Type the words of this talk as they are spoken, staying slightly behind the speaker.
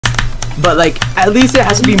But like, at least it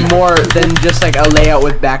has to be more than just like a layout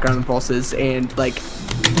with background pulses and like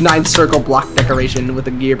 9-circle block decoration with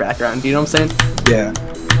a gear background. Do you know what I'm saying? Yeah.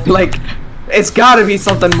 Like, it's gotta be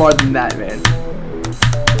something more than that, man.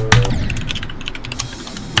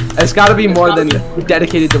 It's gotta be more than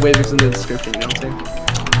dedicated to WAVIX in the description, you know what I'm saying?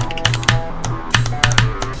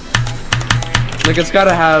 Like, it's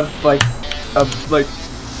gotta have, like, a, like,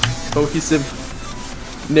 cohesive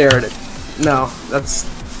narrative. No, that's,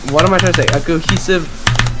 what am I trying to say? A cohesive,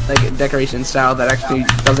 like, decoration style that actually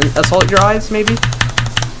doesn't assault your eyes, maybe?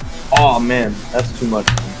 Oh man, that's too much.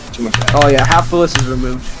 Too much. Oh yeah, half the list is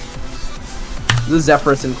removed. The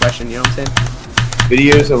Zephyrus in question, you know what I'm saying?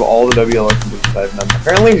 Videos of all the WLR completions I've done.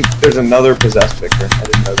 Apparently, there's another possessed Victor. I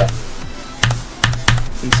didn't know that.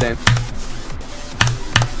 Insane.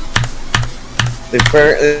 They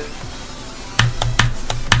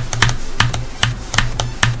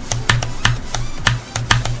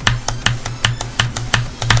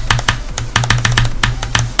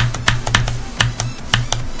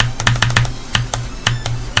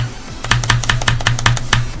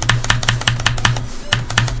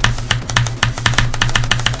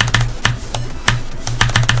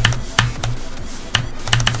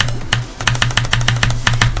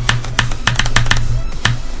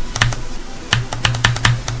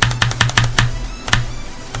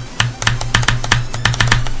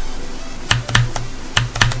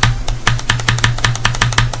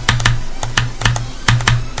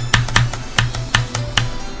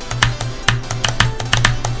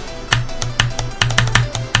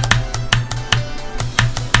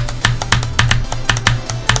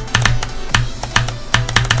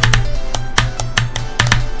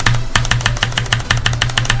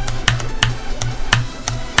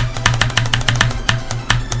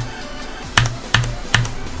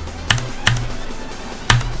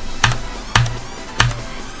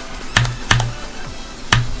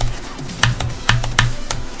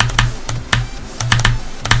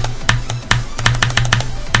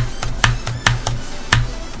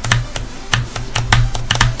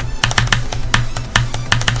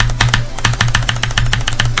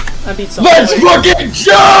Let's fucking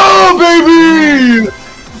go, baby!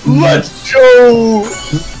 Let's go!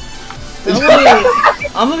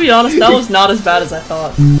 I'm gonna be honest, that was not as bad as I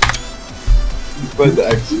thought. But the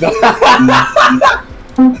X.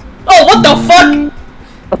 Oh, what the fuck?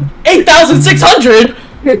 8,600?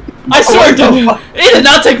 I swear it did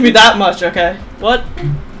not take me that much, okay? What?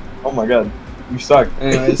 Oh my god. You suck.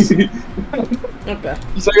 Anyways. Okay.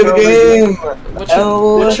 You suck at the game!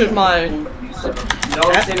 What should my...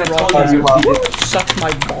 Suck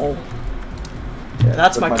my ball. Yeah,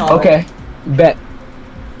 that's my comment. Okay. Bet.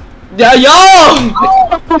 Yeah, yo! I'm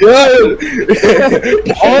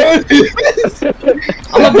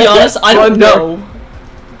gonna be honest, I don't know.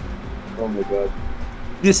 Oh my god.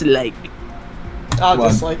 Dislike. I'll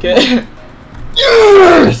dislike it.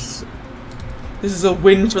 Yes! This is a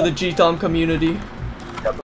win for the GTOM community.